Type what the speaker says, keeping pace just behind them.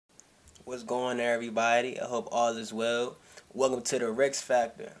What's going on, everybody? I hope all is well. Welcome to the Rex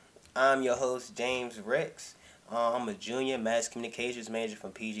Factor. I'm your host, James Rex. I'm a junior mass communications major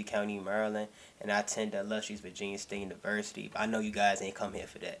from PG County, Maryland, and I attend the illustrious Virginia State University. But I know you guys ain't come here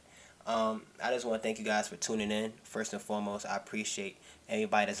for that. I just want to thank you guys for tuning in. First and foremost, I appreciate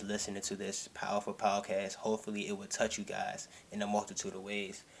everybody that's listening to this powerful podcast. Hopefully, it will touch you guys in a multitude of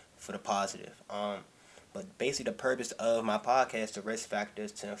ways for the positive. But basically, the purpose of my podcast, The Risk Factor,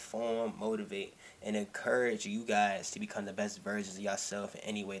 is to inform, motivate, and encourage you guys to become the best versions of yourself in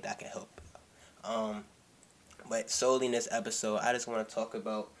any way that can help. Um, but solely in this episode, I just want to talk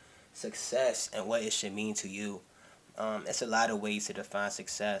about success and what it should mean to you. It's a lot of ways to define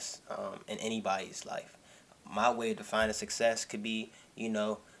success in anybody's life. My way of defining success could be,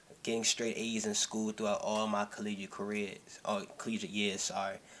 getting straight A's in school throughout all my collegiate years.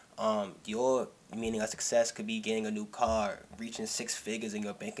 Sorry. Your meaning of success could be getting a new car, reaching six figures in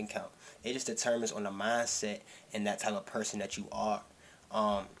your bank account. It just determines on the mindset and that type of person that you are.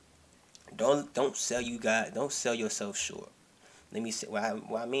 Um, don't sell yourself short. Let me say what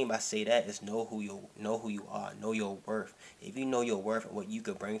I mean by say that is know who you are, know your worth. If you know your worth and what you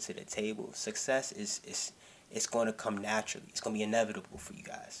could bring to the table, success is it's going to come naturally. It's going to be inevitable for you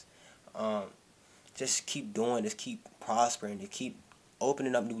guys. Um, just keep doing this, keep prospering, and keep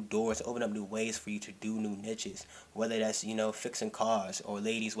opening up new doors, opening up new ways for you to do new niches. Whether that's fixing cars, or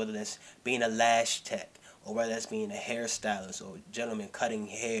ladies, whether that's being a lash tech, or whether that's being a hairstylist, or gentlemen cutting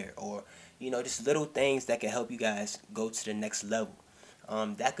hair, or just little things that can help you guys go to the next level.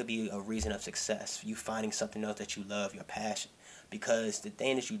 That could be a reason of success. You finding something else that you love, your passion, because the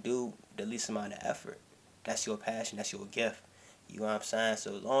thing that you do, the least amount of effort, that's your passion, that's your gift. You know what I'm saying?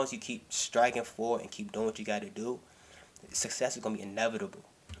 So as long as you keep striking forward and keep doing what you got to do, success is gonna be inevitable.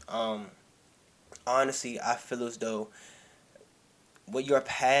 Um, Honestly, I feel as though what your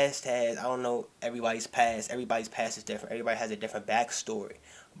past has, I don't know everybody's past. Everybody's past is different. Everybody has a different backstory,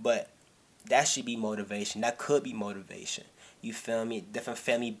 but that should be motivation. That could be motivation. You feel me? Different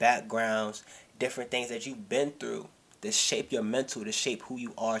family backgrounds, different things that you've been through to shape your mental, to shape who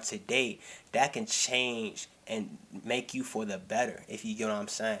you are today. That can change and make you for the better, if you get what I'm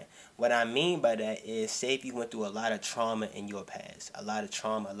saying. What I mean by that is, say if you went through a lot of trauma in your past, a lot of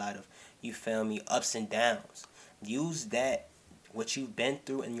trauma, a lot of, you feel me, ups and downs. Use that, what you've been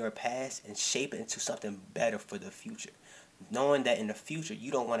through in your past, and shape it into something better for the future. Knowing that in the future you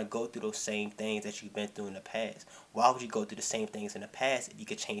don't want to go through those same things that you've been through in the past. Why would you go through the same things in the past if you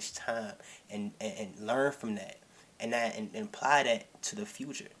could change time and learn from that, and apply that to the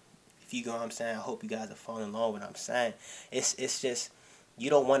future? If you know what I'm saying, I hope you guys are following along with what I'm saying. It's just, you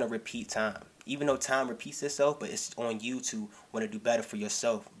don't want to repeat time. Even though time repeats itself, but it's on you to want to do better for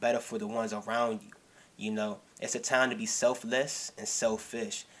yourself, better for the ones around you. It's a time to be selfless and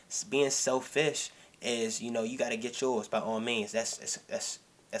selfish. Being selfish is, you got to get yours by all means. That's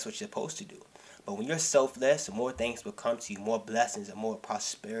what you're supposed to do. But when you're selfless, more things will come to you, more blessings and more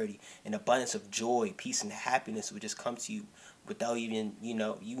prosperity and abundance of joy, peace, and happiness will just come to you without even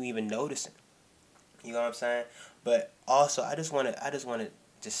you even noticing. You know what I'm saying? But also, I just want to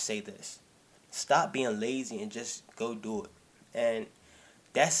just say this: stop being lazy and just go do it. And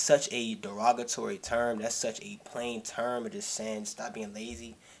that's such a derogatory term. That's such a plain term of just saying stop being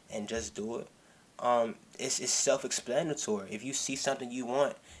lazy and just do it. It's self-explanatory. If you see something you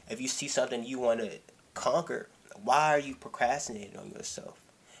want, if you see something you want to conquer, why are you procrastinating on yourself?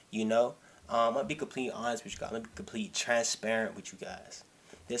 You know, I'm gonna be completely honest with you guys. I'm gonna be completely transparent with you guys.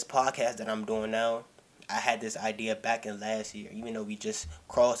 This podcast that I'm doing now, I had this idea back in last year, even though we just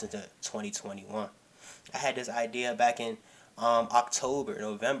crossed into 2021. I had this idea back in October,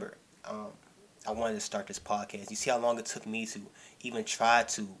 November. I wanted to start this podcast. You see how long it took me to even try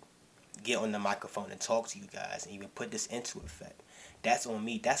to get on the microphone and talk to you guys and even put this into effect. That's on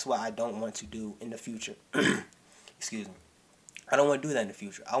me. That's what I don't want to do in the future. Excuse me. I don't want to do that in the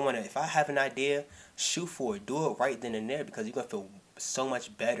future. I want to, if I have an idea, shoot for it. Do it right then and there, because you're going to feel so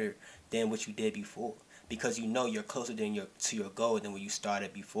much better than what you did before. Because you know you're closer to your goal than when you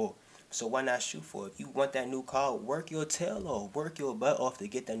started before. So why not shoot for it? If you want that new car, work your tail off. Work your butt off to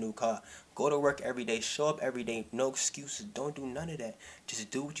get that new car. Go to work every day. Show up every day. No excuses. Don't do none of that.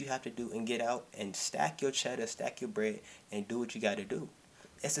 Just do what you have to do and get out and stack your cheddar, stack your bread, and do what you got to do.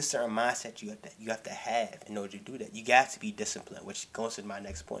 It's a certain mindset you have to have in order to do that. You got to be disciplined, which goes to my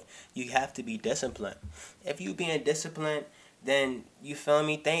next point. You have to be disciplined. If you being disciplined, then you feel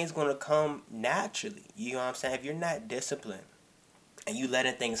me, things gonna come naturally. You know what I'm saying? If you're not disciplined and you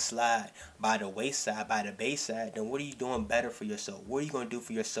letting things slide by the wayside, by the bayside, then what are you doing better for yourself? What are you going to do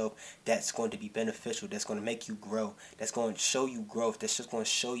for yourself that's going to be beneficial, that's going to make you grow, that's going to show you growth, that's just going to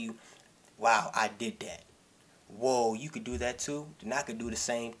show you wow, I did that. Whoa, you could do that too? Then I could do the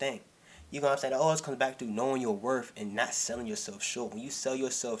same thing. You know what I'm saying? It always comes back to knowing your worth and not selling yourself short. When you sell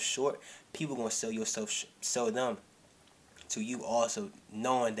yourself short, people gonna sell them to you also,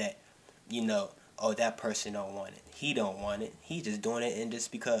 knowing that, oh, that person don't want it. He don't want it. He just doing it and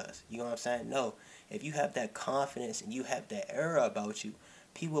just because. You know what I'm saying? No. If you have that confidence and you have that aura about you,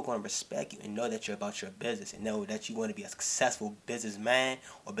 people are going to respect you and know that you're about your business and know that you want to be a successful businessman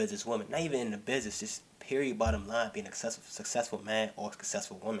or businesswoman. Not even in the business, just period, bottom line, being a successful man or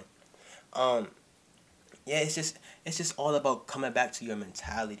successful woman. Um, yeah, it's just all about coming back to your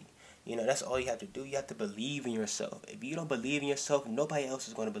mentality. That's all you have to do. You have to believe in yourself. If you don't believe in yourself, nobody else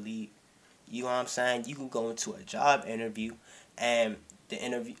is going to believe. You know what I'm saying? You can go into a job interview, and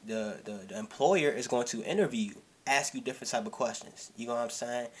the employer is going to interview you, ask you different type of questions. You know what I'm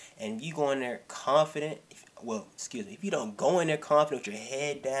saying? And you go in there confident. If you don't go in there confident with your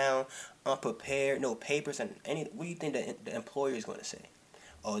head down, unprepared, no papers and any, what do you think the employer is going to say?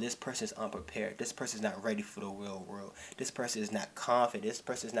 Oh, this person is unprepared. This person is not ready for the real world. This person is not confident. This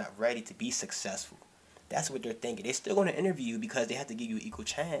person is not ready to be successful. That's what they're thinking. They're still going to interview you because they have to give you an equal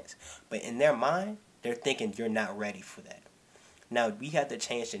chance. But in their mind, they're thinking you're not ready for that. Now, we have to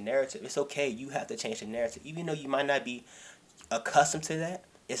change the narrative. It's okay. You have to change the narrative. Even though you might not be accustomed to that,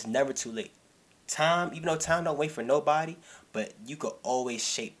 it's never too late. Time, even though time don't wait for nobody, but you could always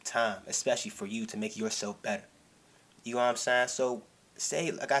shape time, especially for you to make yourself better. You know what I'm saying? So,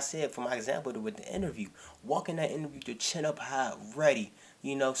 say, like I said, for my example with the interview, walk in that interview with your chin up high, ready,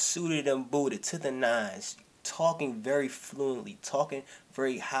 suited and booted to the nines, talking very fluently, talking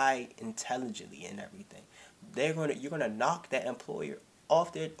very high intelligently and everything. You're gonna knock that employer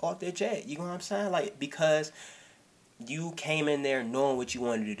off their jet. You know what I'm saying? Like, because you came in there knowing what you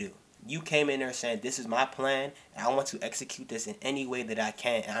wanted to do. You came in there saying, this is my plan, and I want to execute this in any way that I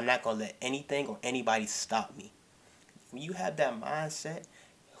can, and I'm not gonna let anything or anybody stop me. When you have that mindset,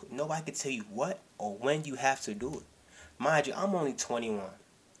 nobody can tell you what or when you have to do it. Mind you, I'm only 21.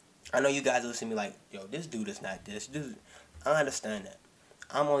 I know you guys listen to me like, yo, this dude is not this. I understand that.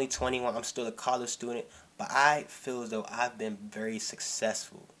 I'm only 21. I'm still a college student. But I feel as though I've been very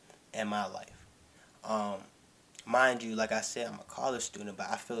successful in my life. Um, Mind you, like I said, I'm a college student, but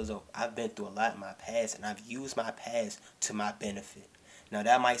I feel as though I've been through a lot in my past, and I've used my past to my benefit. Now,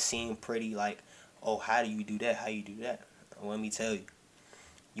 that might seem pretty like, oh, how do you do that? How you do that? Well, let me tell you.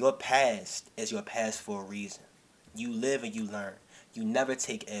 Your past is your past for a reason. You live and you learn. You never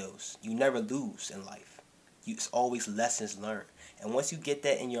take L's. You never lose in life. It's always lessons learned. And once you get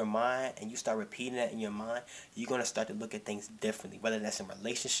that in your mind and you start repeating that in your mind, you're going to start to look at things differently, whether that's in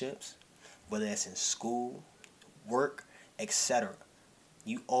relationships, whether that's in school, work, etc.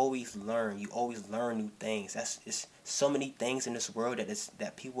 You always learn. You always learn new things. It's so many things in this world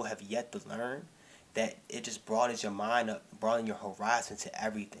that people have yet to learn, that it just broadens your mind up, broaden your horizon to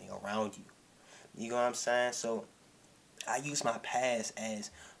everything around you. You know what I'm saying? So I use my past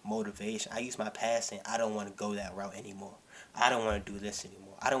as motivation. I use my past saying I don't want to go that route anymore. I don't want to do this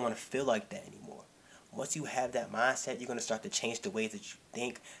anymore. I don't want to feel like that anymore. Once you have that mindset, you're going to start to change the ways that you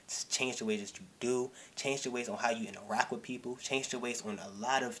think, change the ways that you do, change the ways on how you interact with people, change the ways on a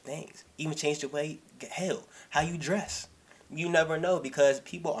lot of things. Even change the way, hell, how you dress. You never know, because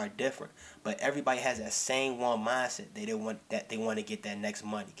people are different, but everybody has that same one mindset. They want to get that next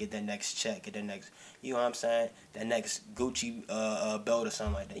money, get that next check, get that next, you know what I'm saying, that next Gucci belt or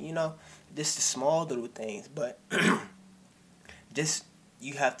something like that. Just the small little things, but just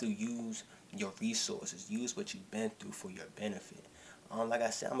you have to use your resources, use what you've been through for your benefit. Like I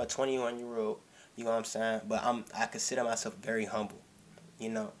said, I'm a 21-year-old. You know what I'm saying, but I consider myself very humble.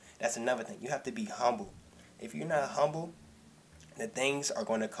 That's another thing. You have to be humble. If you're not humble, the things are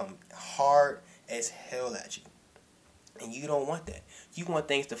going to come hard as hell at you. And you don't want that. You want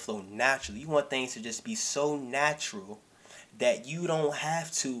things to flow naturally. You want things to just be so natural that you don't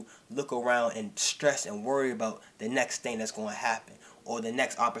have to look around and stress and worry about the next thing that's going to happen or the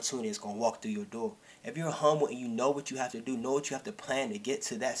next opportunity that's going to walk through your door. If you're humble and you know what you have to do, know what you have to plan to get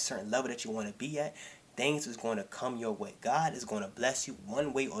to that certain level that you want to be at, things is going to come your way. God is going to bless you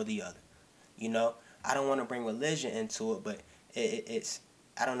one way or the other. I don't want to bring religion into it, but it's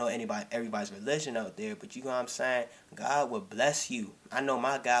I don't know everybody's religion out there, but you know what I'm saying? God will bless you. I know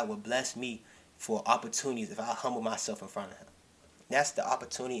my God will bless me for opportunities if I humble myself in front of him. That's the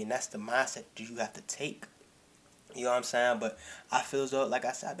opportunity and that's the mindset that you have to take. You know what I'm saying? But I feel as though, like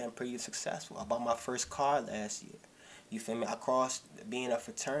I said, I've been pretty successful. I bought my first car last year. You feel me? I crossed being a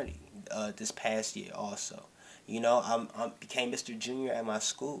fraternity this past year also. I became Mr. Junior at my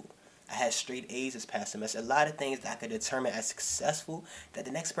school. I had straight A's this past semester. A lot of things that I could determine as successful that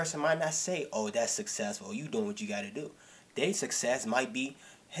the next person might not say, oh, that's successful. You doing what you got to do. Their success might be,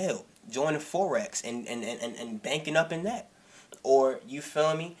 hell, joining Forex and banking up in that. Or, you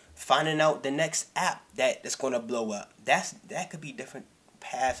feel me, finding out the next app that's going to blow up. That could be different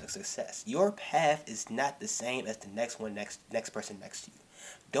paths of success. Your path is not the same as the next person next to you.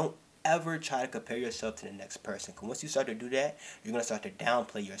 Don't ever try to compare yourself to the next person. Because once you start to do that, you're going to start to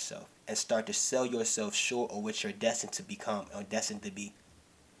downplay yourself and start to sell yourself short of what you're destined to become or destined to be.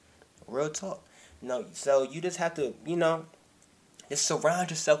 Real talk. So you just have to, just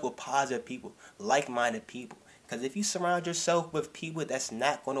surround yourself with positive people, like-minded people. Because if you surround yourself with people that's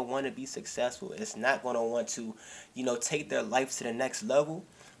not going to want to be successful, it's not going to want to, take their life to the next level,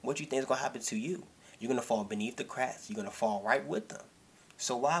 what you think is going to happen to you? You're going to fall beneath the cracks. You're going to fall right with them.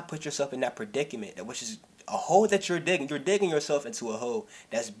 So why put yourself in that predicament, which is a hole that you're digging? You're digging yourself into a hole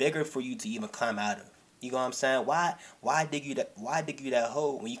that's bigger for you to even climb out of. You know what I'm saying? Why dig you that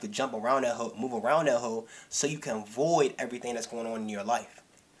hole when you could jump around that hole, move around that hole, so you can avoid everything that's going on in your life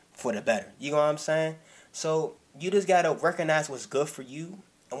for the better? You know what I'm saying? So you just gotta recognize what's good for you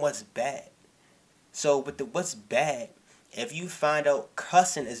and what's bad. So with what's bad, if you find out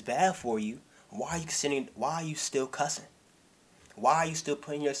cussing is bad for you, why are you still cussing? Why are you still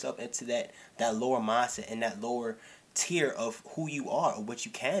putting yourself into that lower mindset and that lower tier of who you are or what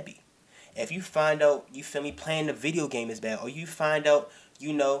you can be? If you find out, playing the video game is bad, or you find out,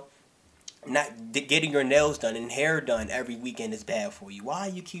 not getting your nails done and hair done every weekend is bad for you, why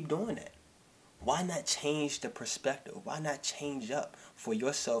you keep doing that? Why not change the perspective? Why not change up for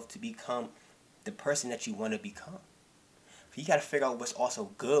yourself to become the person that you want to become? You got to figure out what's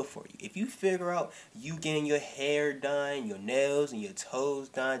also good for you. If you figure out you getting your hair done, your nails and your toes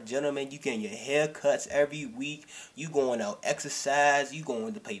done, gentlemen, you getting your haircuts every week, you going out exercise, you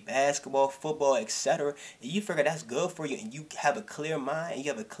going to play basketball, football, etc. And you figure that's good for you, and you have a clear mind, and you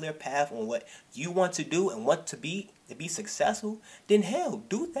have a clear path on what you want to do and want to be successful, then hell,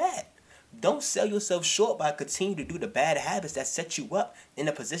 do that. Don't sell yourself short by continuing to do the bad habits that set you up in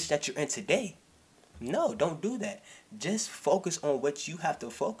the position that you're in today. No, don't do that. Just focus on what you have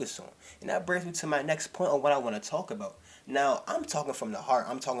to focus on. And that brings me to my next point on what I want to talk about. Now, I'm talking from the heart.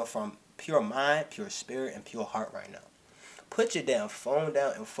 I'm talking from pure mind, pure spirit, and pure heart right now. Put your damn phone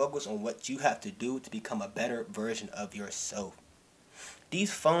down and focus on what you have to do to become a better version of yourself.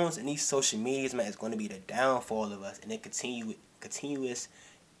 These phones and these social medias, man, is going to be the downfall of us. And it continuously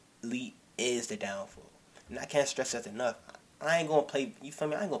is the downfall. And I can't stress that enough. I ain't going to play, you feel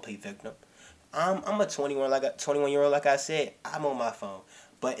me? I ain't going to play victim. I'm a 21-year-old, like I said. I'm on my phone.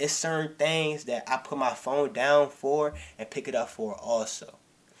 But it's certain things that I put my phone down for and pick it up for also.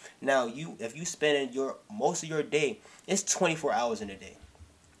 Now, if you spend most of your day, it's 24 hours in a day.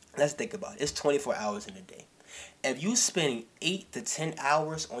 Let's think about it. It's 24 hours in a day. If you spend 8 to 10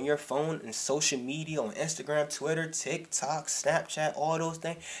 hours on your phone and social media, on Instagram, Twitter, TikTok, Snapchat, all those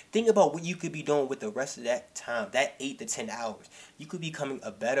things, think about what you could be doing with the rest of that time, that 8 to 10 hours. You could be becoming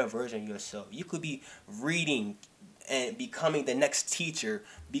a better version of yourself. You could be reading and becoming the next teacher,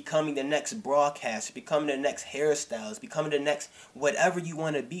 becoming the next broadcaster, becoming the next hairstylist, becoming the next whatever you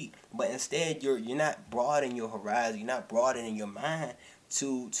want to be. But instead, you're not broadening your horizon. You're not broadening your mind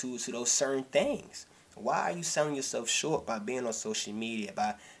to those certain things. Why are you selling yourself short by being on social media,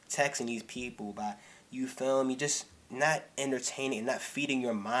 by texting these people, by, you feel me, just not entertaining, not feeding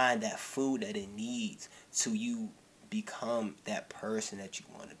your mind that food that it needs to you become that person that you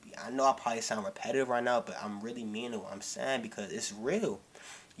want to be? I know I probably sound repetitive right now, but I'm really meaning what I'm saying because it's real.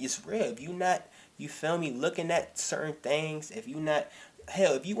 It's real. If you not, you feel me, looking at certain things, if you not,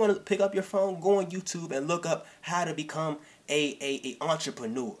 hell, if you want to pick up your phone, go on YouTube and look up how to become a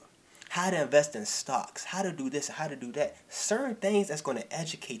entrepreneur. How to invest in stocks, how to do this, how to do that. Certain things that's going to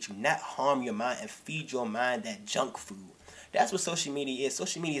educate you, not harm your mind and feed your mind that junk food. That's what social media is.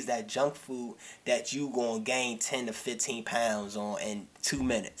 Social media is that junk food that you going to gain 10 to 15 pounds on in 2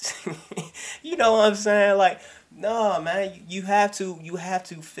 minutes. You know what I'm saying? Like, no, man, you have to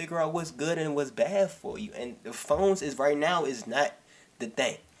figure out what's good and what's bad for you. And the phones right now is not the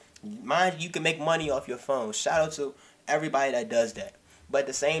thing. Mind you can make money off your phone. Shout out to everybody that does that. But at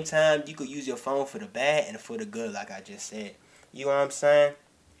the same time, you could use your phone for the bad and for the good, like I just said. You know what I'm saying?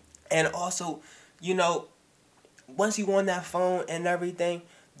 And also, once you on that phone and everything,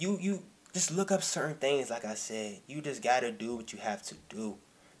 you just look up certain things, like I said. You just got to do what you have to do.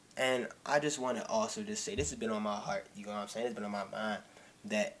 And I just want to also just say, this has been on my heart. You know what I'm saying? It's been on my mind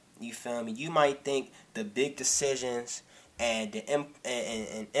that, you feel me? You might think the big decisions and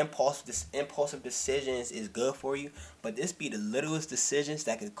and impulsive decisions is good for you, but this be the littlest decisions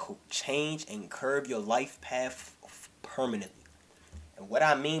that can change and curve your life path permanently. And what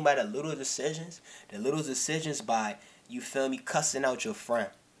I mean by the little decisions by, you feel me, cussing out your friend.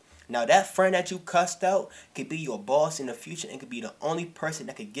 Now that friend that you cussed out could be your boss in the future and could be the only person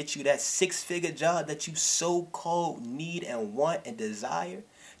that could get you that 6-figure job that you so called need and want and desire.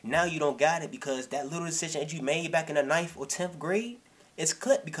 Now you don't got it because that little decision that you made back in the 9th or 10th grade is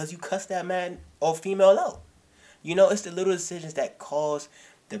clipped because you cussed that man or female out. You know, it's the little decisions that cause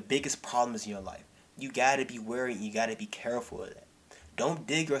the biggest problems in your life. You gotta be wary and you gotta be careful of that. Don't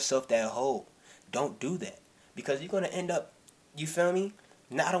dig yourself that hole. Don't do that. Because you're gonna end up, you feel me?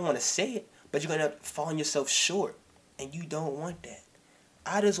 Now I don't want to say it, but you're gonna end up falling yourself short. And you don't want that.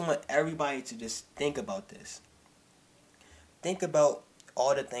 I just want everybody to just think about this. Think about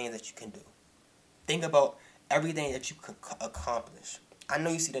all the things that you can do. Think about everything that you can accomplish. I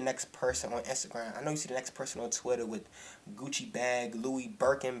know you see the next person on Instagram. I know you see the next person on Twitter with Gucci bag, Louis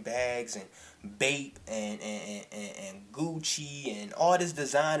Birkin bags, and Bape, and Gucci, and all this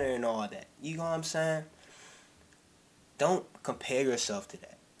designer and all that. You know what I'm saying? Don't compare yourself to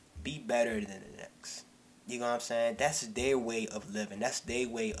that. Be better than the next. You know what I'm saying? That's their way of living. That's their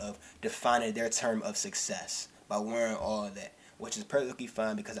way of defining their term of success by wearing all that, which is perfectly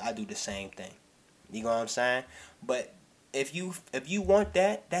fine because I do the same thing. You know what I'm saying? But if you want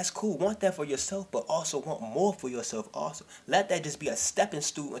that, that's cool. Want that for yourself, but also want more for yourself also. Let that just be a stepping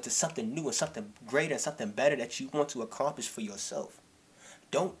stool into something new and something greater and something better that you want to accomplish for yourself.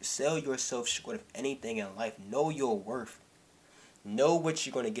 Don't sell yourself short of anything in life. Know your worth. Know what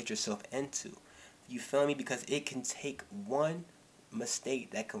you're going to get yourself into. You feel me? Because it can take one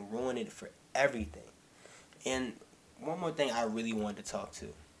mistake that can ruin it for everything. And one more thing I really wanted to talk to.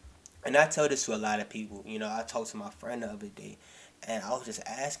 And I tell this to a lot of people. You know, I talked to my friend the other day, and I was just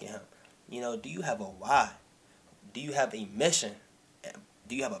asking him, you know, do you have a why? Do you have a mission?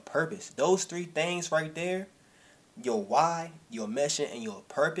 Do you have a purpose? Those 3 things right there, your why, your mission, and your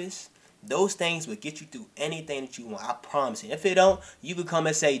purpose, those things will get you through anything that you want. I promise you. If it don't, you could come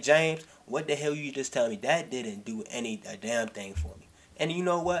and say, James, what the hell you just tell me? That didn't do a damn thing for me. And you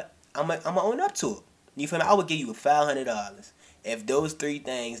know what? I'm going to own up to it. You feel me? I would give you $500 if those 3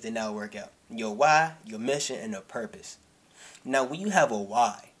 things did not work out. Your why, your mission, and your purpose. Now, when you have a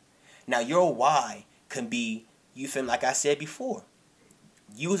why, now your why can be, you feel me, like I said before,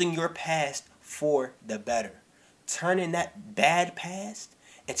 using your past for the better. Turning that bad past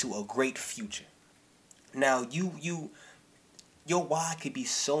into a great future. Now, your why could be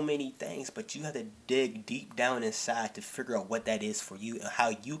so many things, but you have to dig deep down inside to figure out what that is for you and how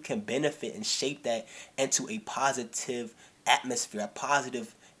you can benefit and shape that into a positive atmosphere, a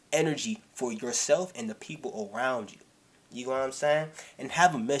positive energy for yourself and the people around you. You know what I'm saying? And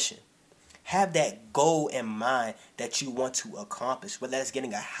have a mission. Have that goal in mind that you want to accomplish, whether that's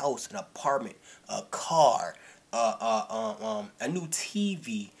getting a house, an apartment, a car, a new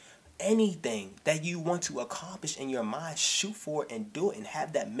TV, anything that you want to accomplish in your mind. Shoot for it and do it and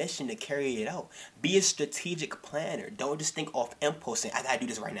have that mission to carry it out. Be a strategic planner. Don't just think off impulse saying, I gotta do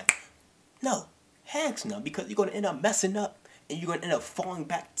this right now. No, heck no, because you're gonna end up messing up and you're gonna end up falling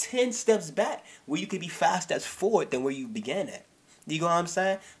back 10 steps back where you could be 5 steps forward than where you began at. You know what I'm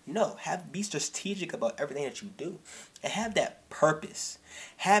saying? No, be strategic about everything that you do, and have that purpose.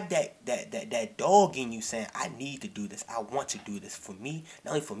 Have that dog in you saying, I need to do this. I want to do this for me,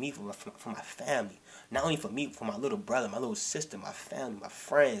 not only for me, for my family, not only for me, for my little brother, my little sister, my family, my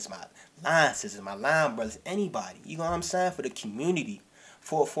friends, my line sisters, my line brothers, anybody. You know what I'm saying? For the community,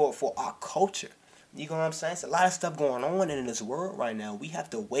 for our culture. You know what I'm saying? It's a lot of stuff going on in this world right now. We have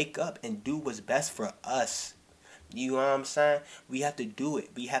to wake up and do what's best for us. You know what I'm saying? We have to do it.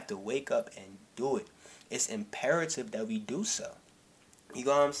 We have to wake up and do it. It's imperative that we do so. You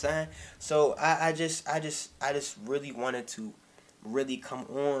know what I'm saying? So I just really wanted to really come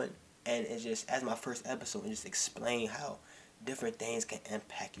on and it's just as my first episode and just explain how different things can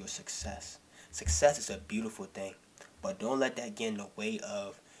impact your success. Success is a beautiful thing, but don't let that get in the way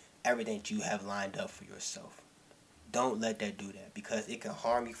of everything that you have lined up for yourself. Don't let that do that because it can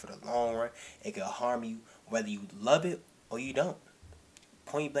harm you for the long run. It can harm you whether you love it or you don't.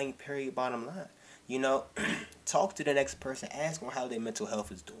 Point blank, period, bottom line. You know, talk to the next person. Ask them how their mental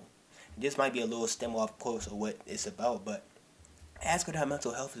health is doing. This might be a little stem off course of what it's about, but ask her how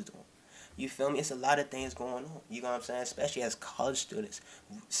mental health is doing. You feel me? It's a lot of things going on. You know what I'm saying? Especially as college students.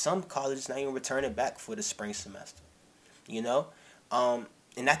 Some colleges not even returning back for the spring semester. You know?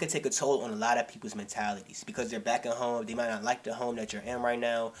 And that could take a toll on a lot of people's mentalities because they're back at home. They might not like the home that you're in right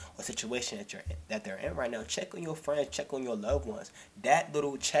now or situation that they're in right now. Check on your friends, check on your loved ones. That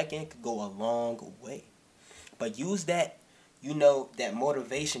little check-in could go a long way. But use that, that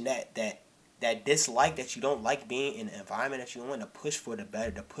motivation, that dislike that you don't like being in the environment that you want to push for the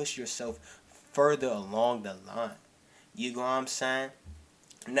better, to push yourself further along the line. You know what I'm saying?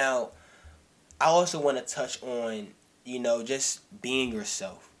 Now, I also want to touch on, just being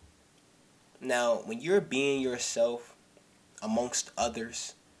yourself. Now, when you're being yourself amongst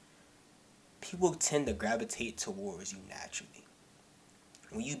others, people tend to gravitate towards you naturally.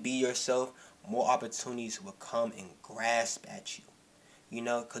 When you be yourself, more opportunities will come and grasp at you.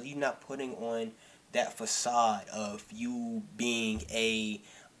 Because you're not putting on that facade of you being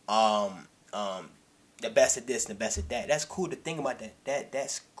um, um, the best at this and the best at that. That's cool to think about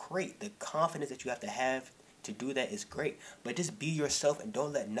that's great. The confidence that you have to do that is great. But just be yourself and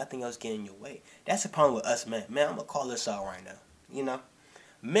don't let nothing else get in your way. That's the problem with us men. Man, I'm going to call this out right now.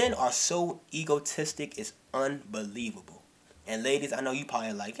 Men are so egotistic, it's unbelievable. And ladies, I know you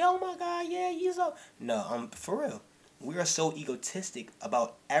probably like, oh my God, yeah, you so. No, for real. We are so egotistic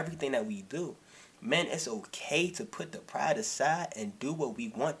about everything that we do. Men, it's okay to put the pride aside and do what we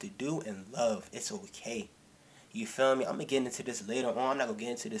want to do and love. It's okay. You feel me? I'm going to get into this later on. I'm not going to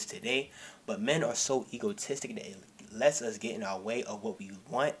get into this today. But men are so egotistic that it lets us get in our way of what we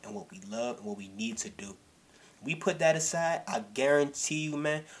want and what we love and what we need to do. We put that aside, I guarantee you,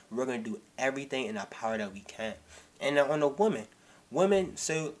 man, we're going to do everything in our power that we can. And now on the women,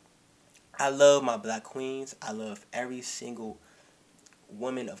 so I love my black queens. I love every single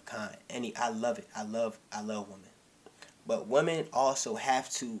woman of kind. I love it. I love women. But women also have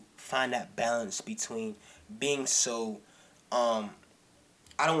to find that balance between being so, I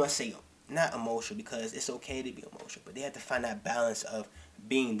don't want to say not emotional because it's okay to be emotional, but they have to find that balance of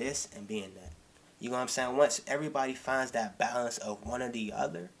being this and being that. You know what I'm saying? Once everybody finds that balance of one or the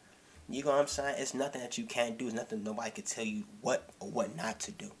other, you know what I'm saying? It's nothing that you can't do. It's nothing nobody can tell you what or what not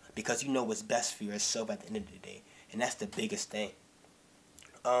to do. Because you know what's best for yourself at the end of the day. And that's the biggest thing.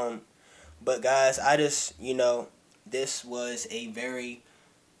 But guys, I just, this was a very,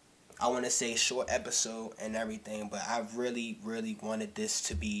 I want to say short episode and everything. But I really, really wanted this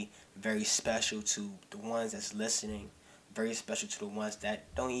to be very special to the ones that's listening. Very special to the ones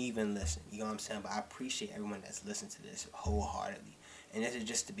that don't even listen. You know what I'm saying? But I appreciate everyone that's listened to this wholeheartedly. And this is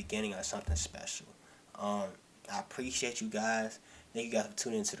just the beginning of something special. I appreciate you guys. Thank you guys for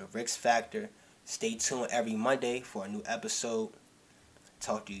tuning into the Ricks Factor. Stay tuned every Monday for a new episode.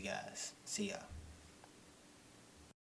 Talk to you guys. See ya.